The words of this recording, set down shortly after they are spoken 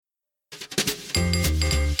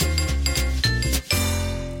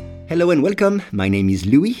Hello and welcome, my name is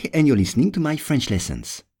Louis and you're listening to my French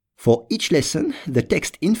lessons. For each lesson, the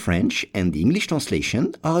text in French and the English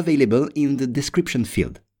translation are available in the description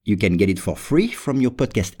field. You can get it for free from your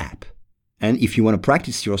podcast app. And if you want to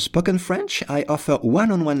practice your spoken French, I offer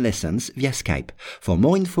one-on-one lessons via Skype. For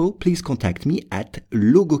more info, please contact me at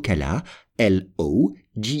logokala, Logokala,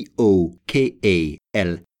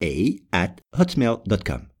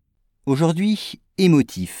 @hotmail.com. Aujourd'hui,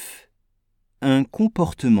 émotif. Un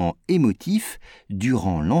comportement émotif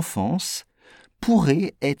durant l'enfance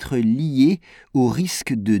pourrait être lié au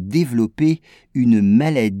risque de développer une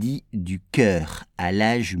maladie du cœur à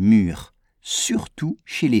l'âge mûr, surtout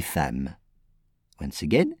chez les femmes. Once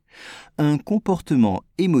again, un comportement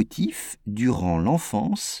émotif durant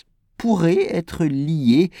l'enfance pourrait être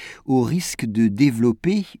lié au risque de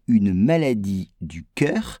développer une maladie du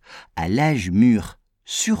cœur à l'âge mûr,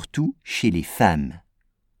 surtout chez les femmes.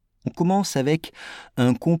 On commence avec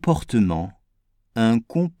un comportement, a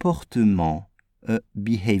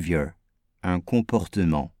behavior, un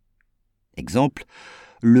comportement. Exemple,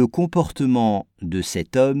 le comportement de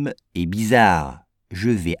cet homme est bizarre,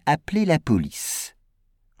 je vais appeler la police.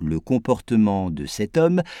 Le comportement de cet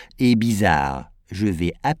homme est bizarre, je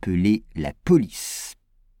vais appeler la police.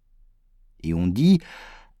 Et on dit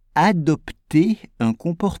adopter un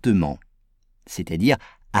comportement, c'est-à-dire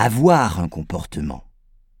avoir un comportement.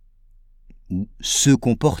 Ou se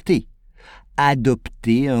comporter.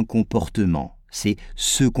 Adopter un comportement, c'est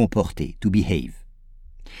se comporter, to behave.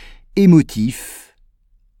 Émotif,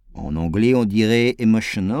 en anglais on dirait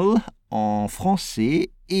emotional, en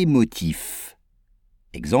français émotif.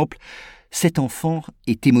 Exemple, cet enfant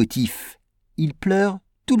est émotif, il pleure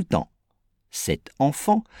tout le temps. Cet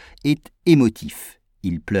enfant est émotif,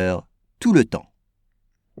 il pleure tout le temps.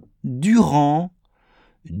 Durant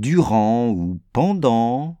ou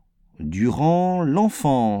pendant, durant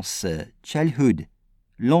l'enfance, childhood,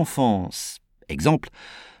 l'enfance. Exemple,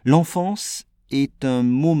 l'enfance est un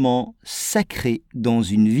moment sacré dans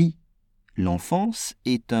une vie. L'enfance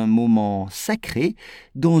est un moment sacré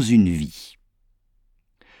dans une vie.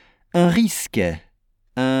 Un risque,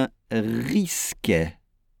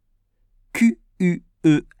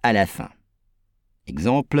 Q-U-E à la fin.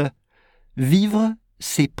 Exemple, vivre,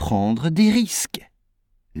 c'est prendre des risques.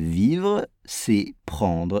 Vivre, c'est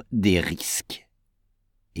prendre des risques.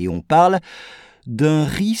 Et on parle d'un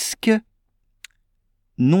risque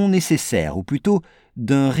non nécessaire, ou plutôt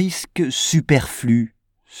d'un risque superflu.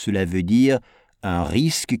 Cela veut dire un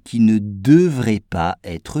risque qui ne devrait pas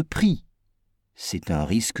être pris. C'est un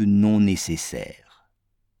risque non nécessaire.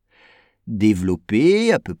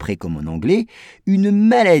 Développer, à peu près comme en anglais, une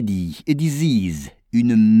maladie, a disease,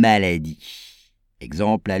 une maladie.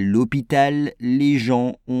 Exemple, à l'hôpital, les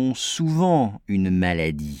gens ont souvent une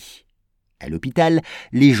maladie. À l'hôpital,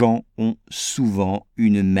 les gens ont souvent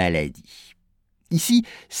une maladie. Ici,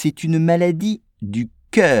 c'est une maladie du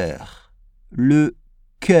cœur. Le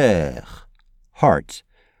cœur. Heart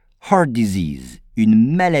disease,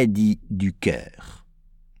 une maladie du cœur.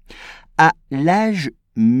 À l'âge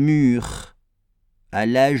mûr. À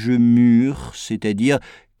l'âge mûr, c'est-à-dire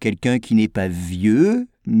quelqu'un qui n'est pas vieux,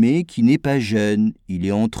 mais qui n'est pas jeune, il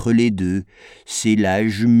est entre les deux. C'est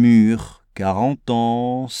l'âge mûr, 40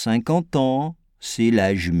 ans, 50 ans, c'est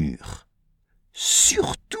l'âge mûr.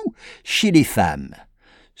 Surtout chez les femmes.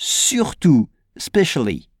 Surtout,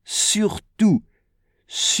 especially, surtout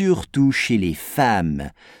chez les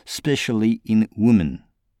femmes, especially in women,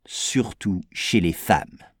 surtout chez les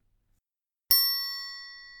femmes.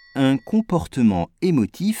 Un comportement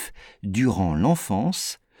émotif durant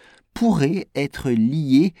l'enfance pourrait être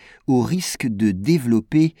lié au risque de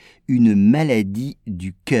développer une maladie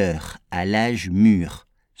du cœur à l'âge mûr,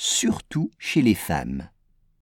 surtout chez les femmes.